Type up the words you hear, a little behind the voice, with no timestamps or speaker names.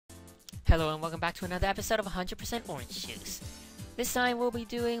Hello and welcome back to another episode of 100% Orange Juice. This time we'll be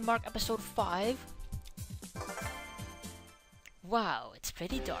doing Marc episode 5. Wow, it's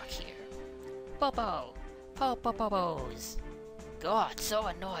pretty dark here. Popo! Popos! God, so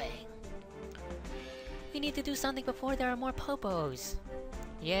annoying. We need to do something before there are more popos.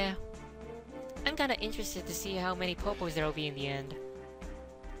 Yeah. I'm kinda interested to see how many popos there will be in the end.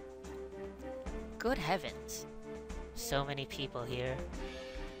 Good heavens. So many people here.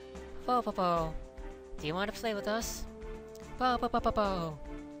 Popo, do you want to play with us? Popo,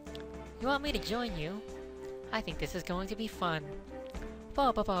 you want me to join you? I think this is going to be fun.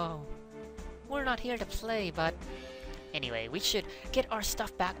 Popo, we're not here to play, but... Anyway, we should get our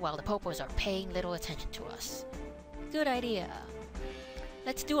stuff back while the popos are paying little attention to us. Good idea.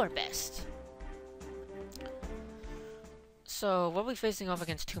 Let's do our best. So, we'll be facing off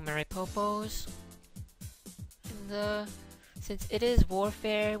against two Mary Popos. And, since it is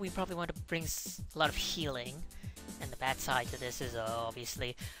warfare, we probably want to bring a lot of healing. And the bad side to this is,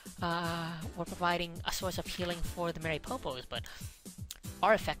 obviously, we're providing a source of healing for the Mary Popos, but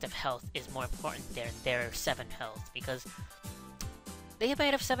our effective health is more important than their 7 health, because they might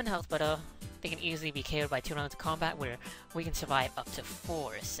have 7 health, but they can easily be KO'd by 2 rounds of combat, where we can survive up to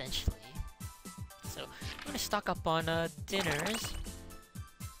 4, essentially. So, I'm gonna stock up on dinners.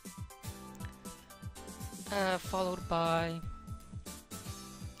 Followed by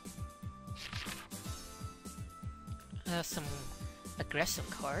some aggressive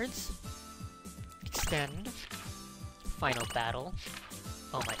cards. Extend. Final battle.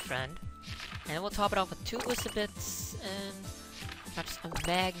 Oh, my friend. And then we'll top it off with 2 Usabits and perhaps a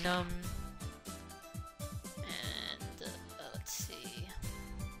Magnum. And let's see.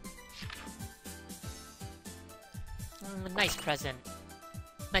 Nice present.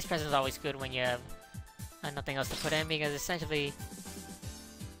 Nice present is always good when you have nothing else to put in, because essentially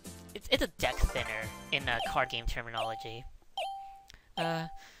it's a deck thinner in card game terminology.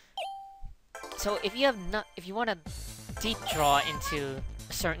 So if you want to deep draw into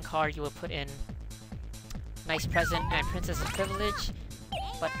a certain card, you will put in Nice Present and Princess's Privilege,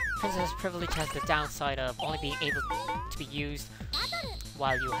 but Princess's Privilege has the downside of only being able to be used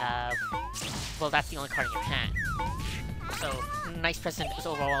while you have, well, that's the only card in your hand. So Nice Present is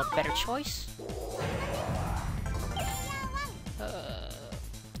overall a better choice.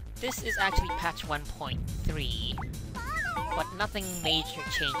 This is actually patch 1.3, but nothing major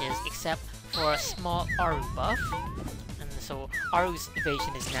changes except for a small Aru buff. And so Aru's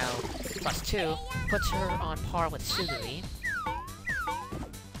evasion is now +2, puts her on par with Suguri.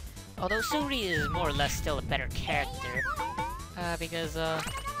 Although Suguri is more or less still a better character, because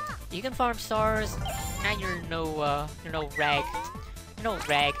you can farm stars, and you're no rag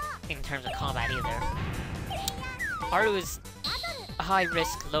in terms of combat either. Aru is a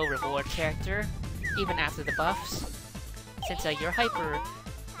high-risk, low-reward character, even after the buffs, since your hyper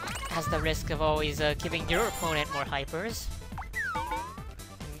has the risk of always giving your opponent more hypers.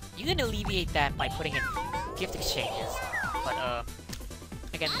 And you can alleviate that by putting in gift exchanges, but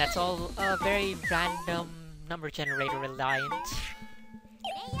again, that's all very random number generator reliant.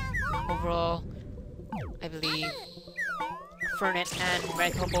 Overall, I believe Fernet and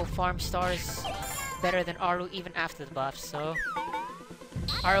Maricopo farm stars better than Aru even after the buffs, so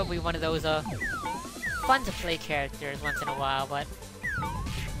Aru will be one of those fun to play characters once in a while, but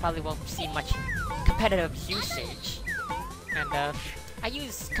probably won't see much competitive usage. And I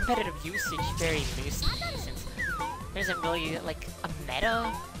use competitive usage very loosely, since there isn't really like a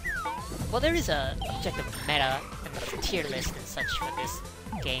meta. Well, there is a objective meta and the tier list and such for this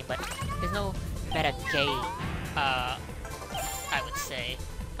game, but there's no meta game, I would say.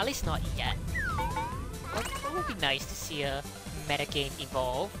 At least not yet. It would be nice to see a meta game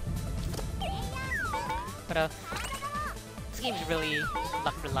evolve. But this game is really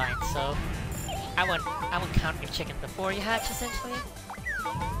luck reliant, so I won't count your chicken before you hatch, essentially.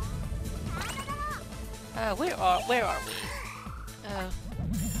 Where are we?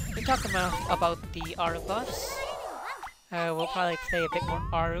 We're talking about the Aru buffs. We'll probably play a bit more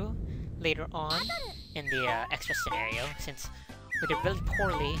Aru later on in the extra scenario, since we did really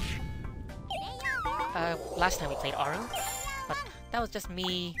poorly last time we played Aru, but that was just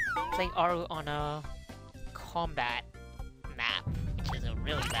me playing Aru on a combat map, which is a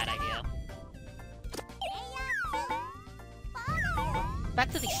really bad idea. Back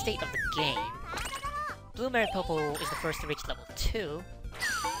to the state of the game. Blue Maripopo is the first to reach level 2.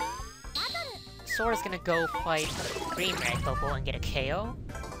 Sora's gonna go fight Green Maripopo and get a KO.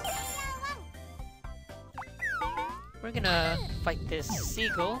 We're gonna fight this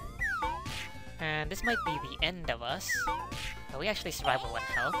Seagull, and this might be the end of us. We actually survived with 1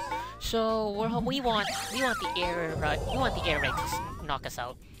 health. So we want the air raid to knock us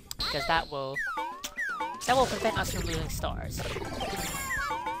out, because that will prevent us from losing stars.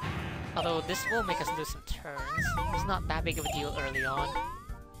 Although this will make us lose some turns. It's not that big of a deal early on.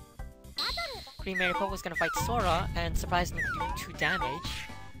 Green Mariposa is gonna fight Sora and surprisingly do 2 damage.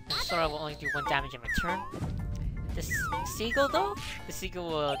 And Sora will only do 1 damage in return. This Seagull though? The Seagull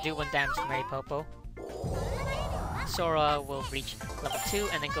will do 1 damage to Mariposa. Sora will reach level 2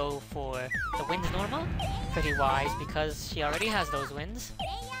 and then go for the winds normal. Pretty wise because she already has those winds.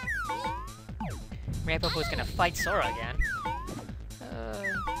 Mariposa is gonna fight Sora again.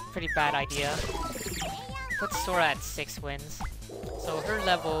 Pretty bad idea. Put Sora at 6 wins. So her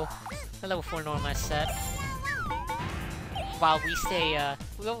level 4 normal is set. While we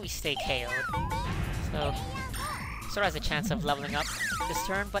stay KO'd. So Sora has a chance of leveling up this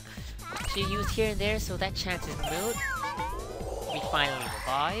turn, but she used here and there, so that chance is moot. We finally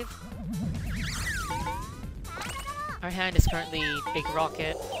revive. Our hand is currently Big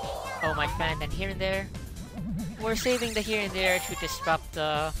Rocket, Oh My Friend, and here and there. We're saving the here and there to disrupt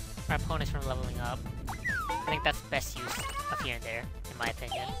our opponents from leveling up. I think that's the best use of here and there, in my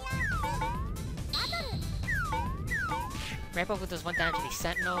opinion. Mariposa does 1 damage to the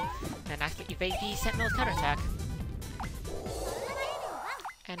Sentinel, and actually evade the Sentinel's counterattack.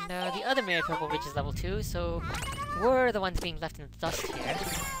 And the other Mariposa reaches level 2, so we're the ones being left in the dust here.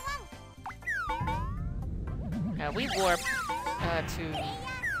 We warp to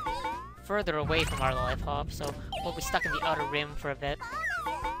further away from our lollipop, so we'll be stuck in the outer rim for a bit.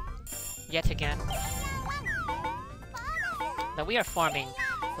 Yet again. Now we are farming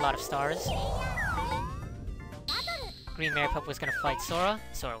a lot of stars. Green Mariposa is gonna fight Sora.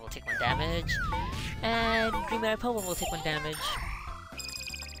 Sora will take 1 damage. And Green Mariposa will take 1 damage.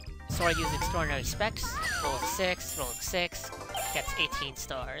 Sora uses Extraordinary Specs, rolls a 6, rolls a 6, gets 18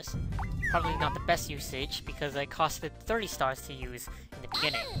 stars. Probably not the best usage, because it costed 30 stars to use in the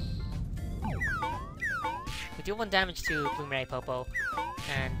beginning. We deal 1 damage to Blue Mariposa,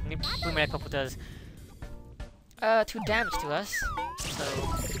 and Blue Mariposa does 2 damage to us, so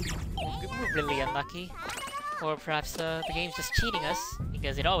we're really unlucky. Or perhaps the game's just cheating us,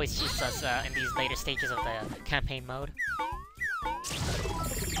 because it always cheats us in these later stages of the campaign mode.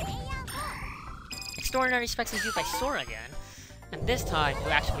 Extraordinary Specs is used by Sora again, and this time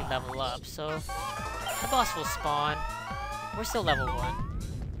we actually level up, so the boss will spawn. We're still level 1.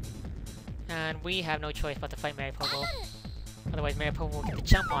 And we have no choice but to fight Mariposa. Otherwise Mariposa will get the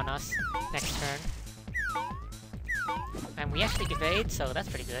jump on us next turn. And we actually evade, so that's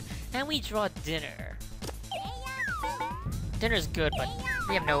pretty good. And we draw Dinner. Dinner's good, but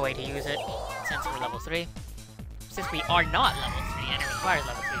we have no way to use it since we're level 3. Since we are not level 3 and it requires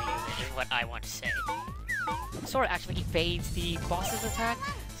level 3 to use it, is what I want to say. Sora actually evades the boss's attack,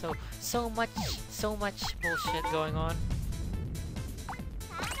 so much bullshit going on.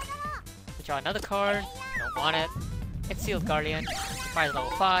 We draw another card, don't want it. It's Sealed Guardian, requires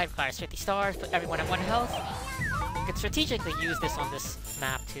level 5, requires 50 stars, put everyone at 1 health. You could strategically use this on this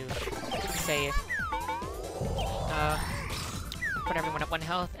map to say, put everyone at 1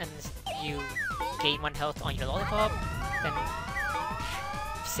 health and you gain 1 health on your lollipop, then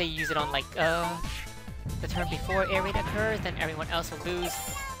say you use it on like the turn before air raid occurs, then everyone else will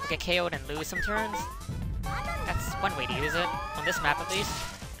get KO'd and lose some turns. That's one way to use it, on this map at least.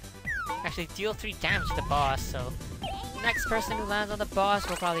 Actually deal 3 damage to the boss, so next person who lands on the boss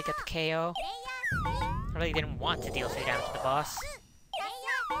will probably get the KO. I really didn't want to deal 3 damage to the boss.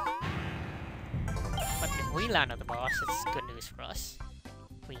 But if we land on the boss, it's good news for us.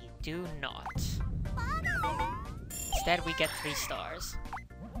 We do not. Instead, we get 3 stars.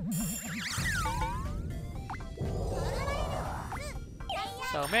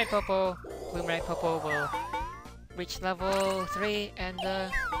 So Mariposa, Blue Mariposa will reach level 3, and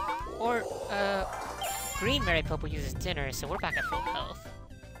Green Mariposa uses Dinner, so we're back at full health.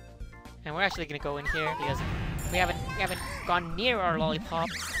 And we're actually gonna go in here because we haven't gone near our lollipop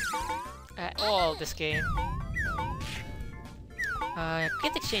at all this game.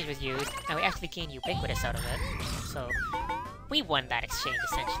 Gift exchange was used, and we actually gained Ubiquitous out of it. So we won that exchange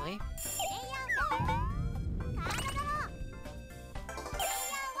essentially.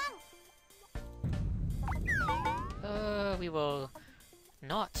 We will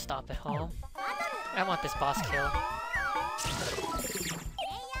not stop at home. I want this boss kill.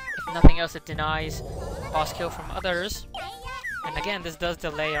 If nothing else, it denies boss kill from others. And again, this does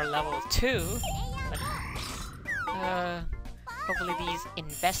delay our level 2. But, hopefully these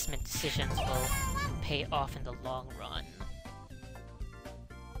investment decisions will pay off in the long run.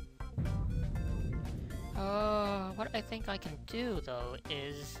 What I think I can do, though,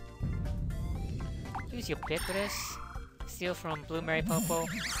 is use Ubiquitous, steal from Blue Maripopo,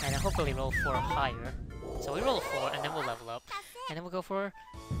 and then hopefully roll 4 or higher. So we roll 4, and then we'll level up. And then we'll go for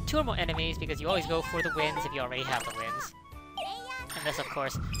 2 or more enemies, because you always go for the wins if you already have the wins. Unless, of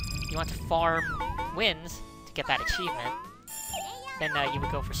course, you want to farm wins to get that achievement. Then you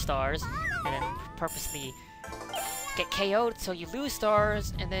would go for stars, and then purposely get KO'd, so you lose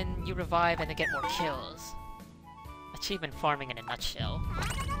stars, and then you revive and then get more kills. Achievement farming in a nutshell.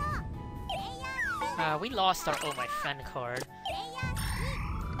 We lost our Oh My Friend card.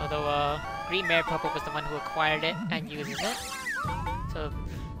 Although, Green Maripopo was the one who acquired it and uses it. So,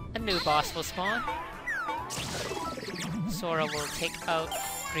 a new boss will spawn. Sora will take out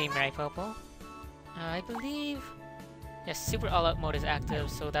Green Maripopo. I believe... Yes, Super All-Out mode is active,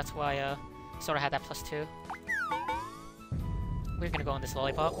 so that's why, Sora had that +2. We're gonna go on this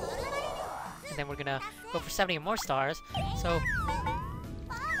lollipop. And then we're gonna go for 70 more stars. So,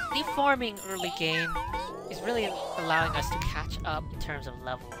 the farming early game is really allowing us to catch up in terms of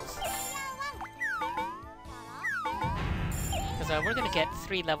levels. Because we're gonna get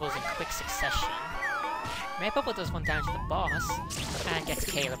 3 levels in quick succession. Maripopo does one damage to the boss, and gets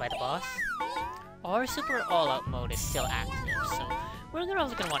KO'd by the boss. Our Super All-Out mode is still active, so we're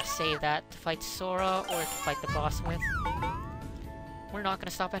probably gonna want to save that to fight Sora or to fight the boss with. We're not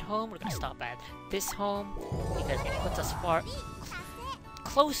gonna stop at home, we're gonna stop at this home, because it puts us far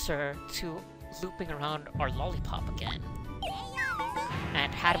closer to looping around our lollipop again.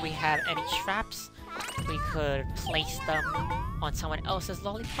 And had we had any traps, we could place them on someone else's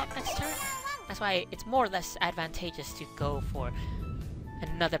lollipop next turn. That's why it's more or less advantageous to go for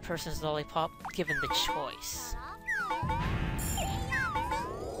another person's lollipop, given the choice.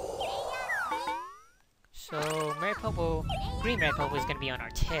 So, Maripopo, Green Maripopo is going to be on our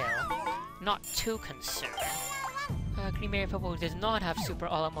tail. Not too concerned. Green Maripopo does not have Super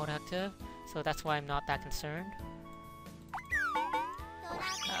All-Out mode active, so that's why I'm not that concerned.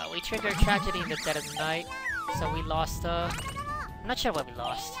 We triggered Tragedy in the dead of the night, so we lost, I'm not sure what we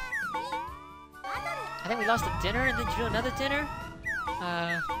lost. I think we lost a dinner and then drew another dinner?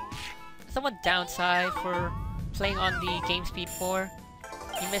 Somewhat downside for playing on the Game Speed 4.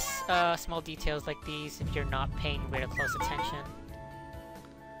 You miss small details like these if you're not paying very close attention.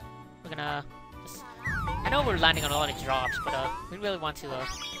 We're gonna... I know we're landing on a lot of drops, but we really want to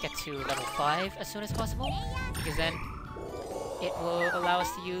get to level 5 as soon as possible, because then it will allow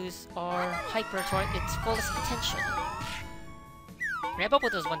us to use our Hyper to its fullest potential.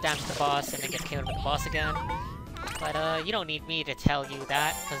 Maripopo does one damage to the boss and then gets killed with the boss again. But you don't need me to tell you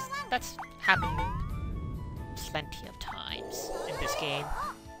that, because that's happened plenty of times in this game.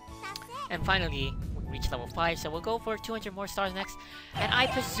 And finally, we reach level 5, so we'll go for 200 more stars next. And I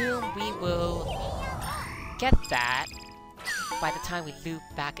presume we will get that by the time we loop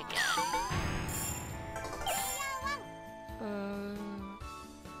back again.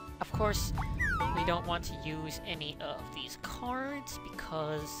 Of course, we don't want to use any of these cards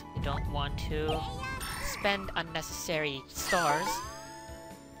because we don't want to spend unnecessary stars.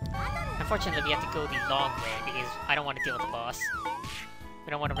 Unfortunately, we have to go the long way because I don't want to deal with the boss.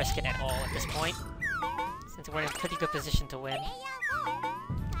 We don't want to risk it at all at this point, since we're in a pretty good position to win.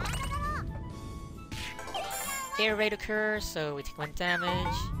 Air raid occurs, so we take 1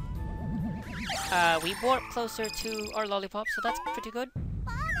 damage. We warp closer to our lollipop, so that's pretty good.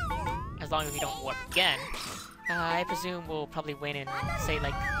 As long as we don't warp again. I presume we'll probably win in, say,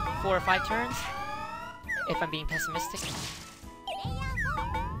 like 4 or 5 turns, if I'm being pessimistic.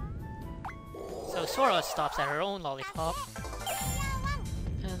 So Sora stops at her own lollipop,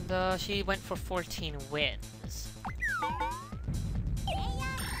 and she went for 14 wins.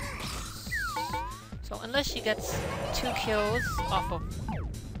 So unless she gets 2 kills off of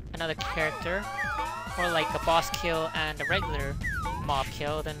another character, or like a boss kill and a regular mob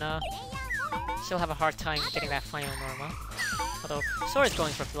kill, then she'll have a hard time getting that final normal. Although Sora's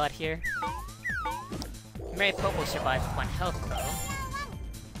going for blood here. Maripopo survived with 1 health though.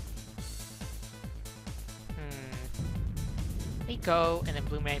 We go, and then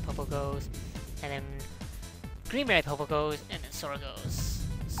Blue Maripopo goes, and then Green Maripopo goes, and then Sora goes.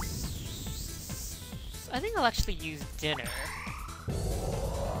 I think I'll actually use dinner.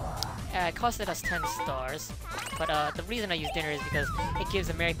 It costed us 10 stars, but the reason I use dinner is because it gives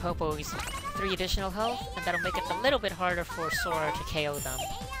the Maripopos 3 additional health, and that'll make it a little bit harder for Sora to KO them.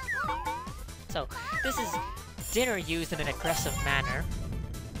 So, this is dinner used in an aggressive manner,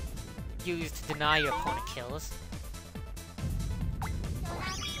 used to deny your opponent kills.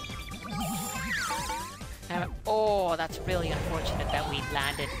 Oh, that's really unfortunate that we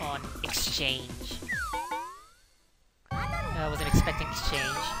landed on exchange. I wasn't expecting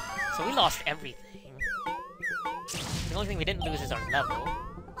exchange. So we lost everything. The only thing we didn't lose is our level.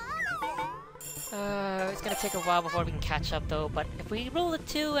 It's gonna take a while before we can catch up though, but if we roll a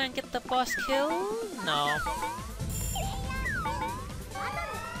 2 and get the boss kill... No.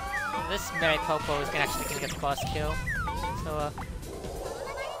 This Maripopo is actually gonna get the boss kill. So,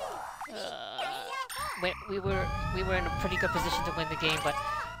 we were in a pretty good position to win the game, but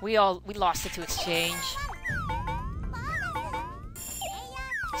we lost it to exchange.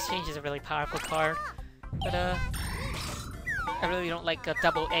 Exchange is a really powerful card, but I really don't like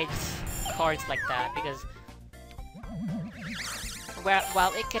double-edged cards like that, because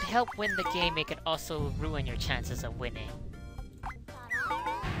while it could help win the game, it could also ruin your chances of winning.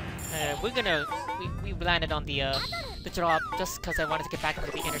 We landed on the drop just because I wanted to get back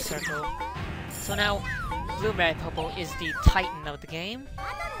into the inner circle. So now, Blue Maripopo is the titan of the game.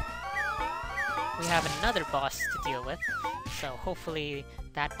 We have another boss to deal with, so hopefully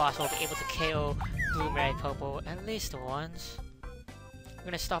that boss will be able to KO Blue Maripopo at least once. I'm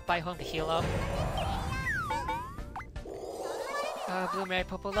gonna stop by home to heal up. Blue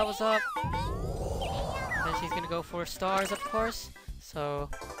Maripopo levels up. And then she's gonna go for stars, of course. So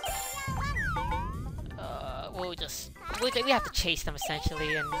we have to chase them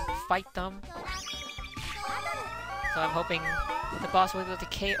essentially and fight them. So I'm hoping the boss will be able to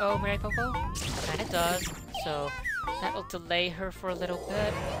KO Maripopo, and it does. So that'll delay her for a little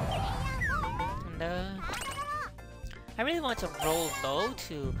bit. And I really want to roll low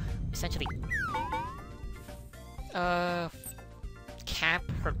to essentially camp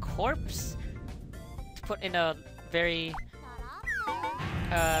her corpse to put in a very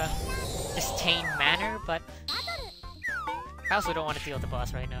disdain manner, but I also don't want to deal with the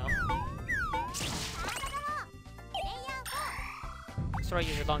boss right now. So I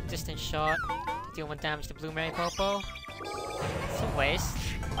use a long distance shot to deal 1 damage to Blue Maripopo. It's a waste,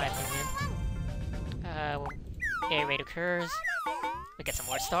 in my opinion. Air raid occurs. We get some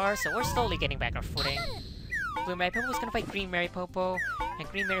more stars, so we're slowly getting back our footing. Blue Maripopo is gonna fight Green Maripopo, and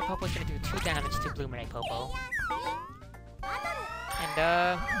Green Maripopo is gonna do 2 damage to Blue Maripopo.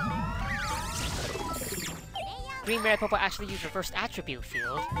 And Green Maripopo actually used Reversed Attribute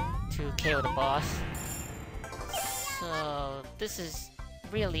Field to KO the boss. So this is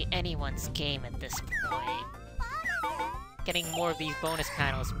really anyone's game at this point. Getting more of these bonus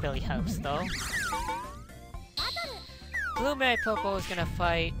panels really helps though. Blue Maripopo is gonna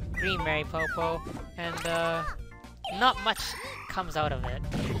fight Green Maripopo, and not much comes out of it.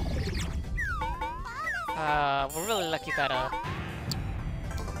 We're really lucky that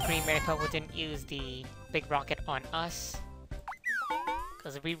Green Maripopo didn't use the big rocket on us,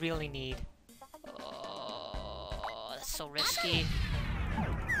 because we really need... Oh, that's so risky.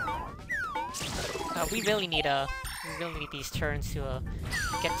 We really need these turns to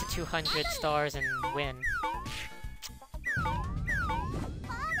get to 200 stars and win.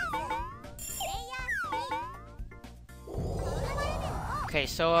 Okay,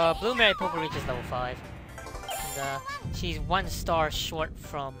 so Blue Maripopo reaches level 5. And she's 1 star short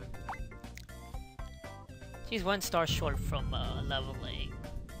from... She's 1 star short from leveling.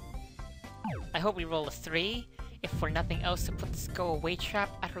 I hope we roll a 3, if for nothing else to put this go-away trap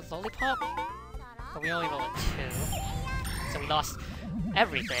at her lollipop. But we only roll a 2. So we lost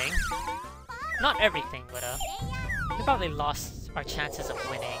everything. Not everything, but we probably lost our chances of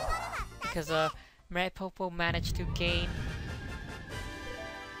winning. Because Maripopo managed to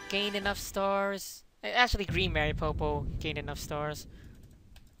gain enough stars. Actually, Green Maripopo gained enough stars.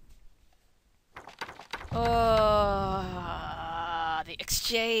 Oh, the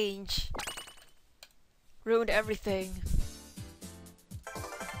exchange ruined everything.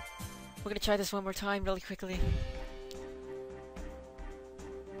 We're gonna try this one more time really quickly.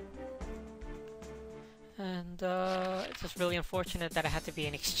 And it's just really unfortunate that it had to be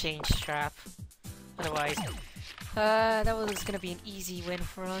an exchange trap. Otherwise, that was gonna be an easy win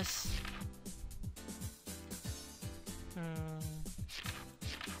for us.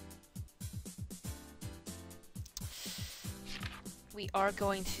 We are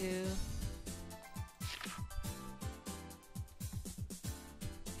going to...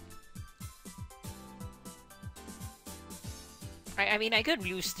 I mean, I could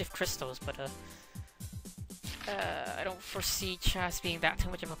use Stiff Crystals, but I don't foresee traps being that too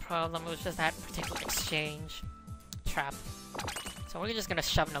much of a problem. It was just that particular exchange trap. So we're just gonna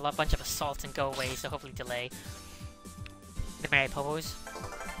shove in a bunch of assaults and go away, so hopefully delay the Maripopos.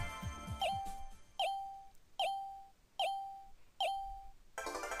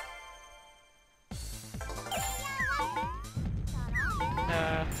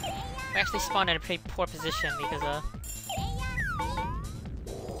 We actually spawned in a pretty poor position because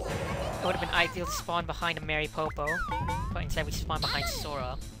It would have been ideal to spawn behind a Mary Popo, but instead we spawn behind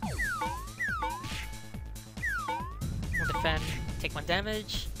Sora. We'll defend, take 1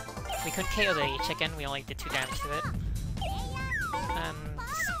 damage. We couldn't KO the chicken, we only did 2 damage to it.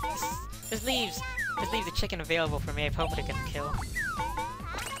 This leaves the chicken available for Mary Popo to get the kill.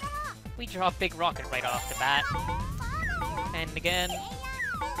 We draw a big rocket right off the bat. And again,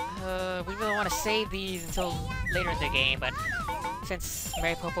 we really want to save these until later in the game, but since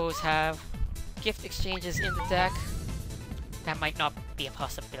Mary Popos have gift exchanges in the deck, that might not be a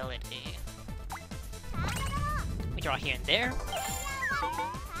possibility. We draw here and there.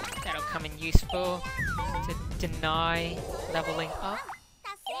 That'll come in useful to deny leveling up.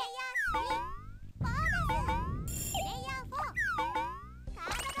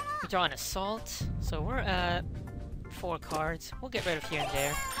 We draw an assault, so we're at 4 cards. We'll get rid of here and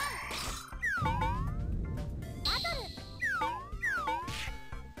there.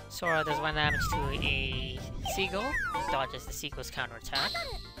 Sora does 1 damage to a seagull, dodges the seagull's counterattack.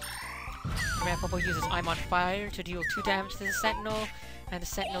 Mary Popo uses I'm on Fire to deal 2 damage to the Sentinel, and the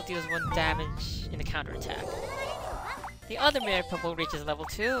Sentinel deals 1 damage in the counterattack. The other Mary Popo reaches level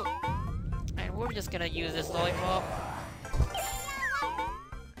 2, and we're just gonna use this lollipop.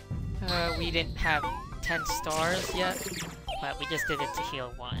 We didn't have 10 stars yet, but we just did it to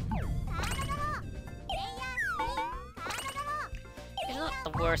heal 1. It's not the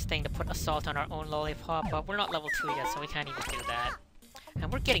worst thing to put Assault on our own lollipop, but we're not level 2 yet, so we can't even do that.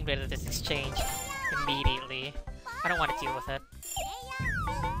 And we're getting rid of this exchange immediately. I don't want to deal with it.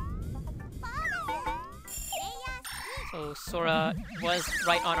 So Sora was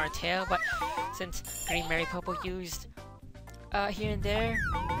right on our tail, but since Green Mary Popo used here and there,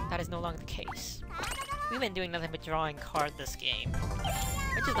 that is no longer the case. We've been doing nothing but drawing cards this game,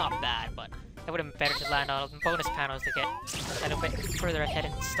 which is not bad, but it would have been better to land on bonus panels to get a little bit further ahead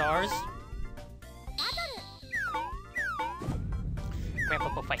in stars. Mary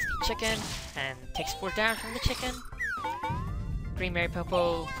Popo fights the chicken and takes 4 damage from the chicken. Green Mary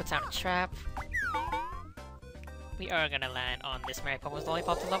Popo puts out a trap. We are gonna land on this Mary Popo's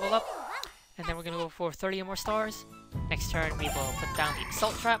lollipop to level up, and then we're gonna go for 30 or more stars. Next turn we will put down the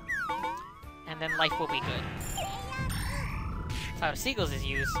assault trap, and then life will be good. Cloud of Seagulls is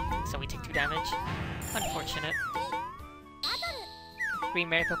used, so we take 2 damage. Unfortunate. Green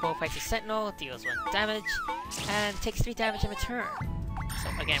Mary Popo fights a Sentinel, deals 1 damage, and takes 3 damage in return. So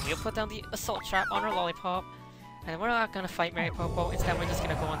again, we'll put down the assault trap on our lollipop, and we're not gonna fight Mary Popo, instead we're just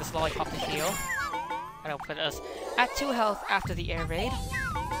gonna go on this lollipop to heal. That'll put us at 2 health after the air raid.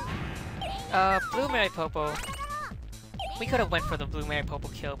 Blue Mary Popo. We could have went for the Blue Mary Popo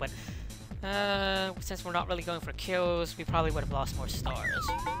kill, but since we're not really going for kills, we probably would have lost more stars.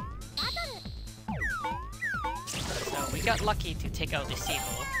 So we got lucky to take out the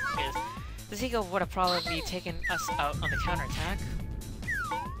Seagull, because the Seagull would have probably taken us out on the counterattack.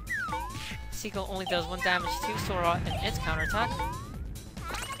 Seagull only does 1 damage to Sora in its counterattack.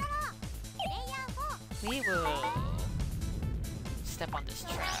 We will step on this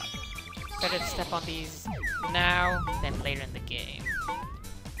trap. Better to step on these now than later in the game.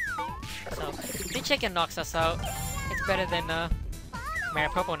 So, the chicken knocks us out. It's better than Mary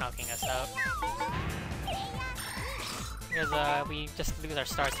Popo knocking us out. Because we just lose our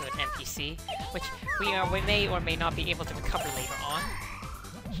stars to an NPC, which we may or may not be able to recover later on.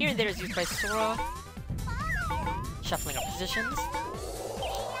 Here and there is used by Sora, shuffling our positions.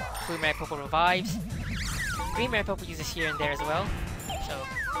 Blue Mary Popo revives. Green Mary Popo uses here and there as well. So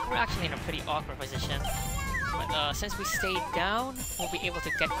we're actually in a pretty awkward position. But since we stayed down, we'll be able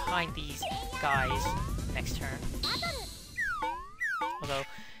to get behind these guys next turn. Although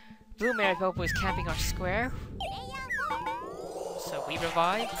Blue Mary Popo is camping our square, so we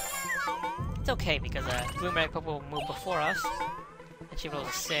revive. It's okay because Blue Mary Popo will move before us, and she rolls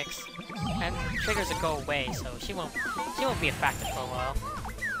a 6, and triggers will go away, so she won't be a factor for a while.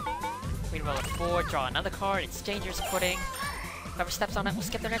 We roll a 4, draw another card. It's dangerous pudding. Whoever steps on it will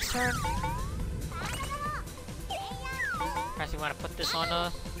skip their next turn. Perhaps we want to put this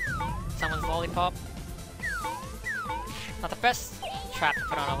on someone's lollipop. Not the best trap to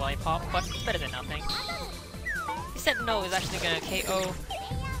put on a lollipop, but it's better than nothing. The Sentinel is actually going to KO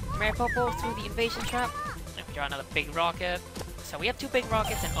Mary Popo through the invasion trap. And we draw another big rocket. So we have 2 big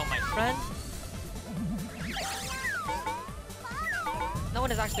rockets and oh my friend. No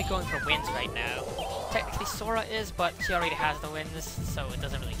one is actually going for wins right now. Technically Sora is, but she already has the wins, so it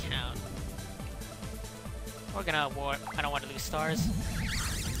doesn't really count. We're gonna warp. I don't want to lose stars.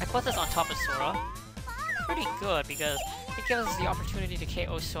 I put this on top of Sora. Pretty good, because it gives us the opportunity to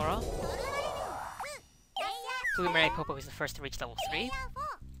KO Sora. Blue Mary Popo is the first to reach level 3.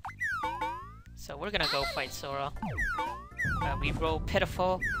 So we're gonna go fight Sora. We roll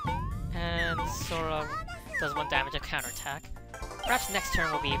Pitiful, and Sora does 1 damage of counterattack. Perhaps next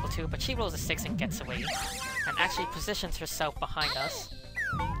turn we'll be able to, but she rolls a 6 and gets away, and actually positions herself behind us.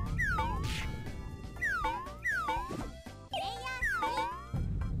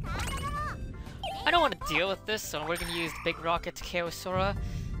 I don't want to deal with this, so we're going to use the Big Rocket to KO Sora.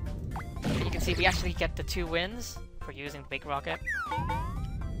 And you can see we actually get the 2 wins for using the Big Rocket.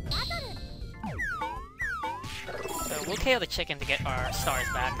 So we'll KO the chicken to get our stars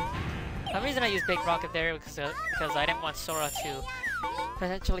back. The reason I used Big Rocket there was because I didn't want Sora to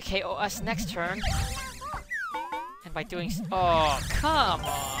potentially KO us next turn. And by doing oh, come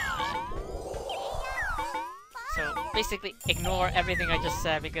on! So basically ignore everything I just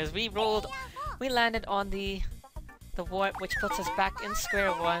said because we landed on the warp, which puts us back in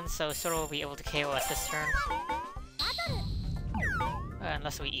square one, so Sora will be able to KO us this turn.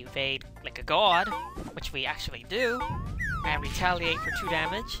 Unless we evade like a god, which we actually do, and retaliate for 2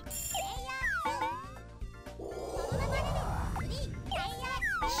 damage.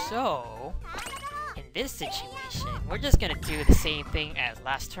 So, in this situation, we're just gonna do the same thing as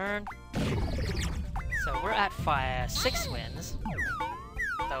last turn. So we're at 6 wins.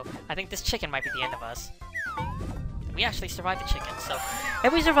 Though, I think this chicken might be the end of us. We actually survived the chicken, so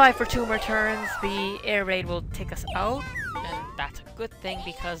if we survive for 2 more turns, the air raid will take us out, and that's a good thing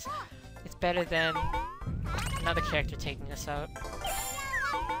because it's better than another character taking us out.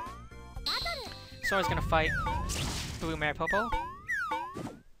 Sora's gonna fight Blue Maripopo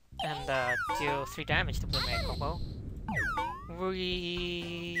and deal 3 damage to Blue Maripopo.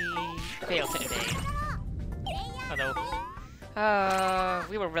 We fail to evade. Although,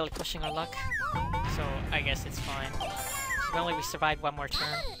 we were really pushing our luck, so I guess it's fine. If only we survived 1 more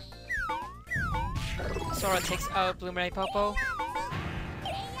turn. Sora takes out Blue Maripopo.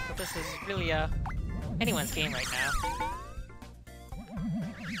 But this is really anyone's game right now.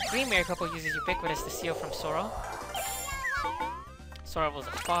 Green Maripopo uses Ubiquitous to steal from Sora. Sora rolls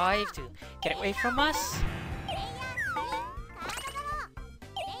a 5 to get away from us.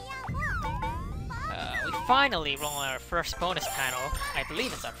 We finally roll our first bonus panel. I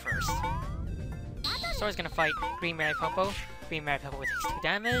believe it's our first. Sora's gonna fight Green Maripopo. Green Maripopo takes 2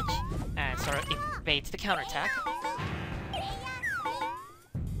 damage, and Sora evades the counterattack.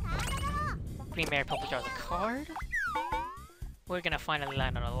 Green Maripopo draws a card. We're gonna finally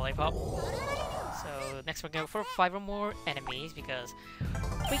land on a lollipop. So next we're gonna go for 5 or more enemies because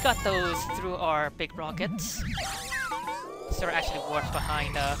we got those through our big rockets. Sora actually warps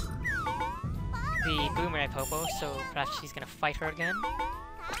behind the Blue Maripopo, so perhaps she's gonna fight her again.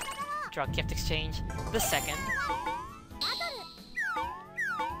 Draw Gift Exchange the second.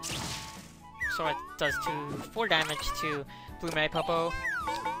 Sora does 4 damage to Blue Maripopo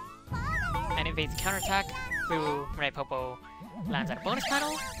and evades the counterattack. Blue Maripopo lands at a bonus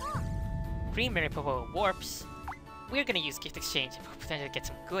panel. Green Maripopo warps. We're gonna use Gift Exchange to potentially get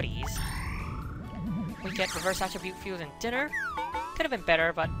some goodies. We get Reverse Attribute Field and Dinner. Could have been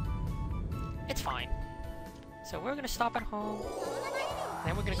better, but it's fine. So we're gonna stop at home.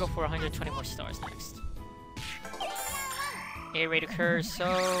 Then we're gonna go for 120 more stars next. Air raid occurs, so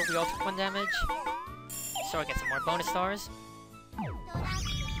we all took 1 damage. Sora gets some more bonus stars.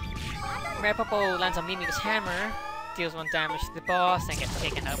 Maripopo lands on Mimi's hammer, deals 1 damage to the boss, and gets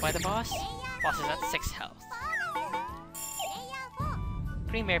taken out by the boss. Boss is at 6 health.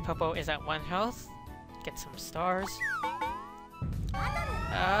 Green Maripopo is at 1 health. Get some stars.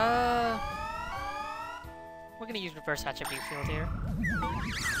 We're gonna use Reverse Attribute Field here.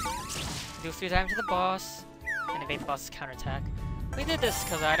 Do 3 damage to the boss, and evade the boss's counterattack. We did this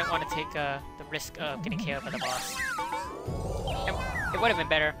because I didn't want to take the risk of getting KO'd by the boss. And it would have been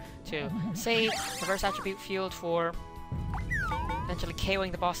better to save Reverse Attribute Field for potentially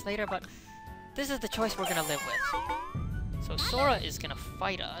KOing the boss later, but this is the choice we're gonna live with. So Sora is gonna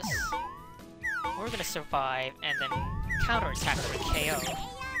fight us. We're gonna survive and then counterattack with a KO.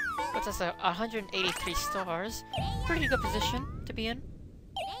 Puts us at 183 stars. Pretty good position to be in.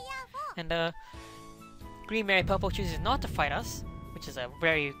 And Green Maripopo chooses not to fight us, which is a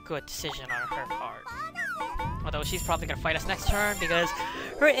very good decision on her part. Although she's probably gonna fight us next turn because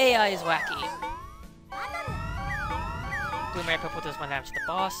her AI is wacky. Blue Maripopo does 1 damage to the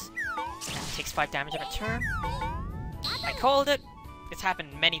boss and takes 5 damage in a turn. I called it. It's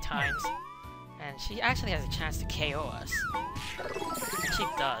happened many times. And she actually has a chance to KO us. And she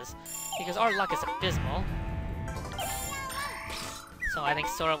does, because our luck is abysmal. So I think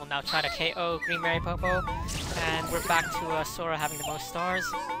Sora will now try to KO Green Maripopo, and we're back to Sora having the most stars.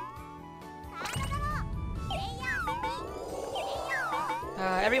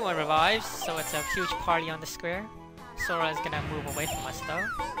 Everyone revives, so it's a huge party on the square. Sora is gonna move away from us though.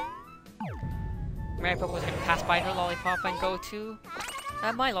 Mary Popo is gonna pass by her lollipop and go to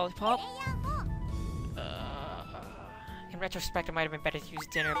my lollipop. In retrospect, it might have been better to use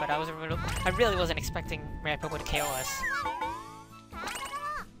dinner, but I really wasn't expecting Mary Popo to KO us.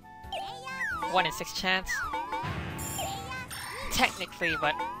 1 in 6 chance. Technically,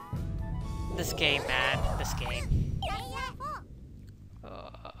 but this game, man, this game.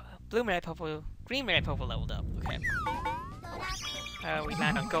 Blue Mary Popo, Green Mary Popo leveled up. Okay. We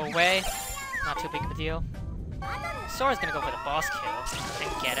land on go away. Not too big of a deal. Sora's gonna go for the boss kill.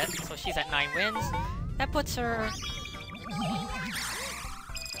 Didn't get it, so she's at 9 wins. That puts her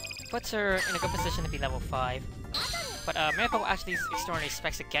in a good position to be level 5. But Mary Popo actually uses extraordinary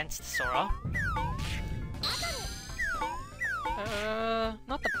specs against Sora.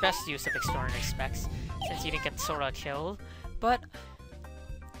 Not the best use of extraordinary specs, since you didn't get Sora killed, but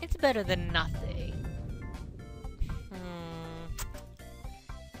it's better than nothing.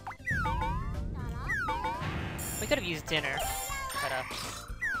 We could have used dinner, but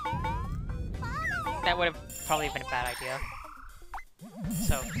that would have probably been a bad idea.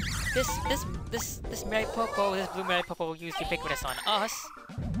 So this Mary Popo, this blue Mary Popo used Ubiquitous on us,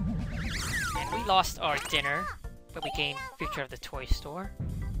 and we lost our dinner, but we gained Future of the Toy Store.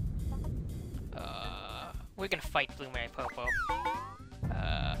 We're gonna fight blue Mary Popo.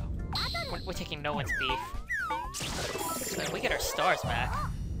 We're taking no one's beef. So we get our stars back.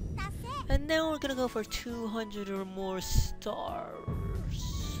 And now we're gonna go for 200 or more stars.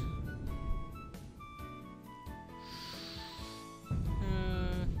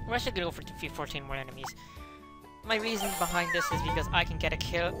 We're actually gonna go for 14 more enemies. My reason behind this is because I can get a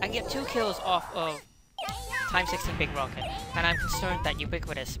kill. I can get 2 kills off of Time 16 Big Rocket, and I'm concerned that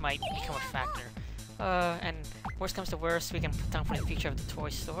Ubiquitous might become a factor. And worst comes to worst, we can put down for the Future of the Toy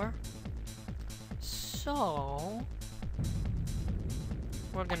Store. So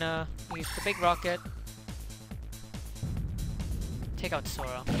we're gonna use the Big Rocket, take out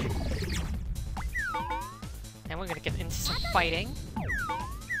Sora, and we're gonna get into some fighting.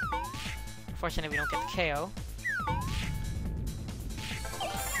 Unfortunately, we don't get the KO.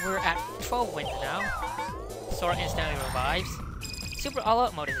 We're at 12 wins now. Sora instantly revives. Super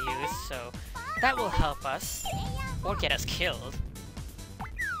all-out mode is used, so that will help us, or get us killed.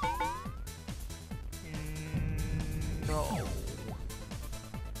 No.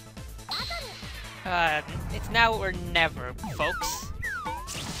 It's now or never, folks.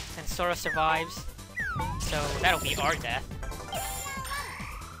 And Sora survives, so that'll be our death.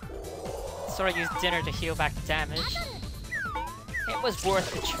 Sora used dinner to heal back the damage. It was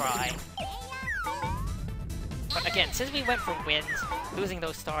worth the try. But again, since we went for wins, losing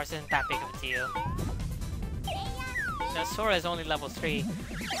those stars isn't that big of a deal. Now Sora is only level 3,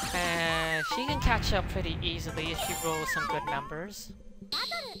 and she can catch up pretty easily if she rolls some good numbers.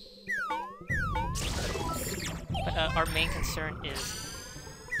 But our main concern is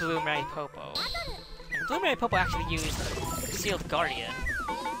Blue Mary Popo. And Blue Mary Popo actually used Sealed Guardian.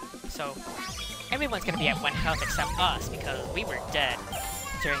 So everyone's gonna be at 1 health except us, because we were dead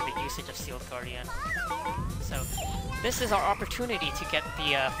during the usage of Sealed Guardian. So this is our opportunity to get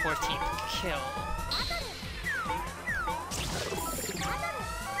the 14th kill.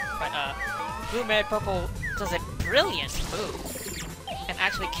 But Blue Mary Popo does a brilliant move, and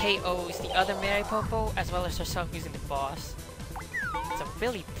actually KOs the other Mary Popo as well as herself using the boss. It's a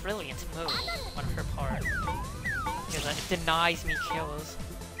really brilliant move on her part, because it denies me kills,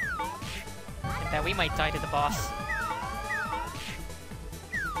 and that we might die to the boss.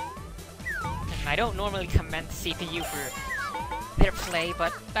 And I don't normally commend CPU for their play,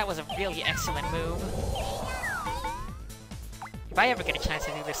 but that was a really excellent move. If I ever get a chance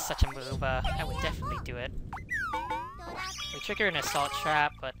to do such a move, I would definitely do it. We trigger an assault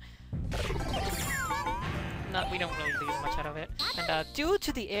trap, but we don't really lose much out of it. And due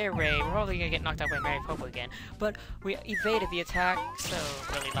to the air ray, we're probably gonna get knocked out by Mary Popo again. But we evaded the attack, so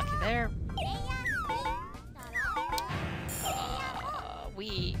really lucky there.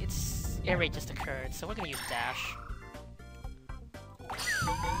 It's air raid just occurred, so we're gonna use dash.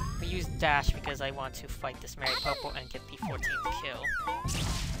 We use dash because I want to fight this Mary Popo and get the 14th kill.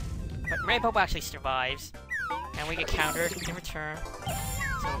 But Mary Popo actually survives, and we get countered in return.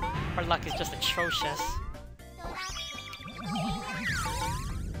 So our luck is just atrocious.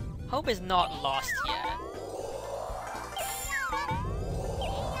 Hope is not lost yet.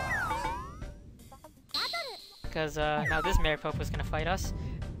 Because now this Mary Popo is gonna fight us,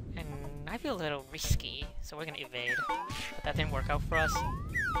 and I feel a little risky, so we're gonna evade. But that didn't work out for us.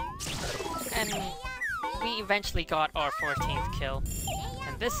 And we eventually got our 14th kill.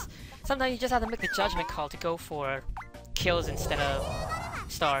 this, sometimes you just have to make the judgment call to go for kills instead of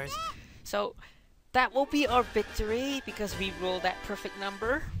stars. So that will be our victory because we rolled that perfect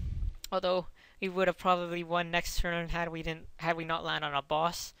number. Although we would have probably won next turn had we not land on a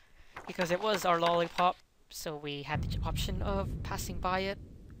boss, because it was our lollipop, so we had the option of passing by it.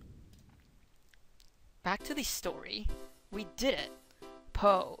 Back to the story. We did it.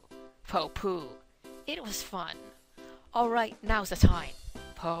 Po. Po poo. It was fun. Alright, now's the time.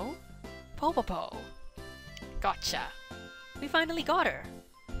 Po? Po po po. Gotcha. We finally got her.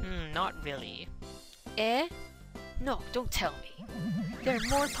 Not really. Eh? No, don't tell me. There are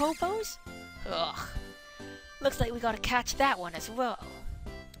more popos? Ugh. Looks like we gotta catch that one as well.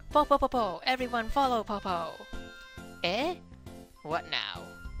 Po po po po, everyone follow Popo. Eh? What now?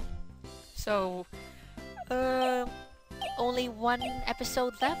 So, only one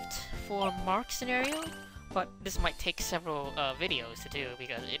episode left for Marc's scenario, but this might take several videos to do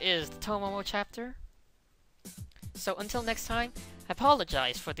because it is the Tomomo chapter. So until next time, I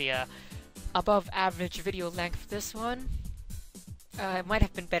apologize for the above average video length for this one. It might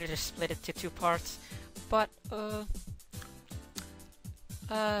have been better to split it to 2 parts, but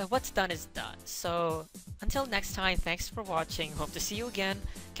what's done is done. So until next time, thanks for watching. Hope to see you again.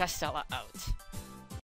 Castella out.